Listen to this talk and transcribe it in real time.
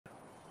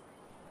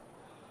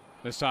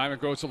This time it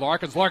goes to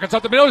Larkins. Larkins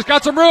up the middle. He's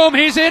got some room.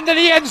 He's into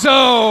the end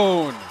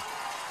zone.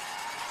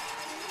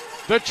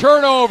 The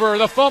turnover,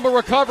 the fumble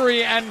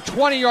recovery, and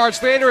 20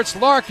 yards later, it's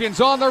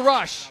Larkins on the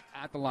rush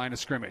at the line of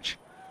scrimmage.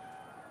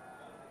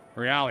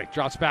 Reale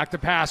drops back to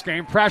pass,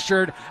 game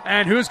pressured,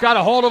 and who's got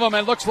a hold of him?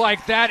 It looks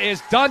like that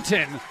is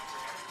Dunton.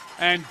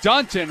 And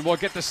Dunton will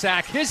get the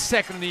sack, his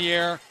second in the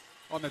year.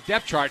 On the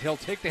depth chart, he'll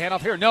take the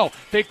handoff here. No,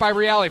 fake by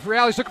Reale.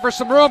 Reale's looking for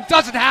some room,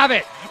 doesn't have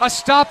it. A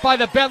stop by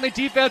the Bentley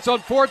defense on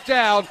fourth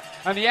down,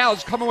 and the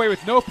Owls come away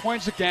with no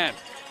points again.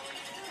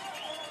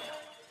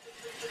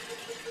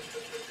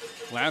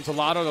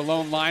 Lanzalato, the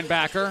lone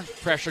linebacker.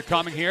 Pressure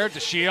coming here.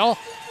 DeShiel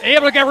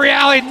able to get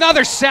Reale.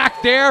 Another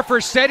sack there for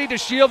Seti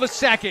DeShiel the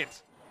second.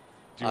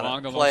 Too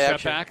long, the lone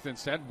step back.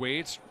 Instead,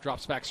 Wade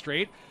drops back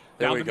straight.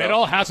 Down the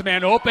middle, has a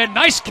man open.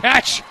 Nice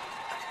catch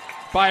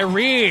by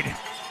Reed.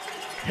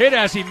 Hit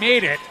as he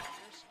made it.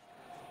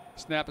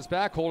 Snap is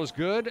back, hold is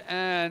good,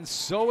 and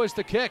so is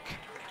the kick.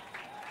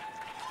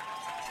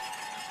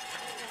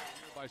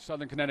 By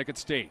Southern Connecticut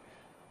State.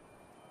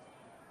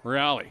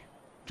 Reale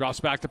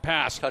drops back to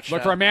pass. Touchdown.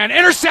 Look for a man,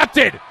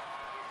 intercepted!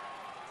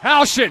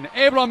 Halshin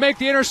able to make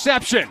the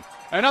interception,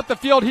 and up the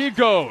field he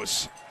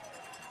goes.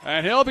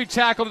 And he'll be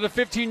tackled at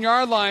the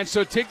 15-yard line,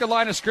 so take the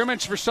line of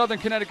scrimmage for Southern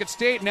Connecticut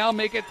State. Now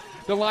make it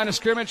the line of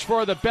scrimmage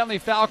for the Bentley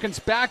Falcons.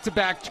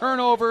 Back-to-back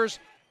turnovers.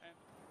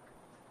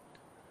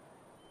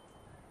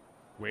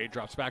 Wade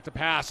drops back to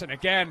pass, and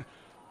again,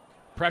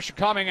 pressure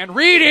coming, and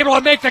Reed able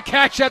to make the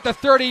catch at the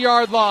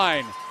 30-yard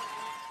line.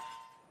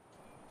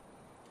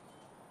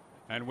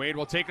 And Wade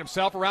will take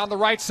himself around the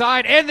right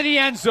side into the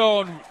end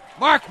zone.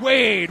 Mark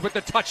Wade with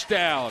the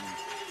touchdown.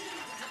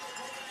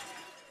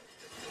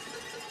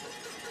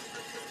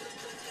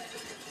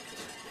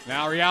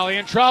 Now Reale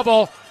in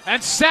trouble,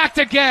 and sacked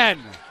again.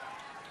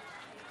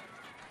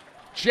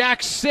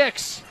 Jack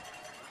 6.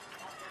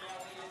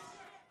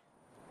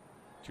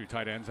 Two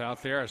tight ends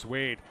out there as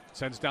Wade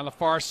sends down the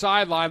far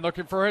sideline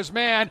looking for his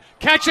man.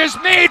 Catch is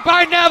made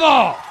by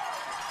Neville.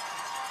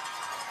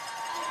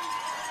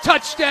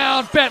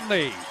 Touchdown,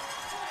 Bentley.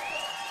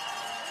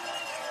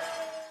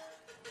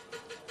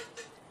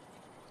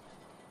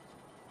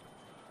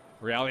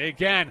 Reale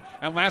again,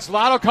 and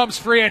Lanzalato comes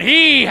free, and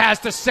he has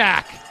the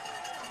sack.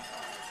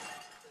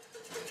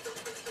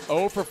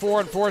 0 for 4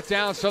 on fourth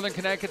down. Southern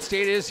Connecticut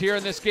State is here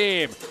in this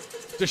game.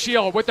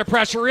 DeShiel with the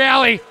pressure.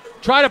 Reale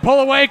try to pull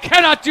away,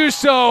 cannot do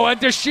so, and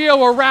DeShiel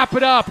will wrap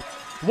it up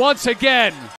once again.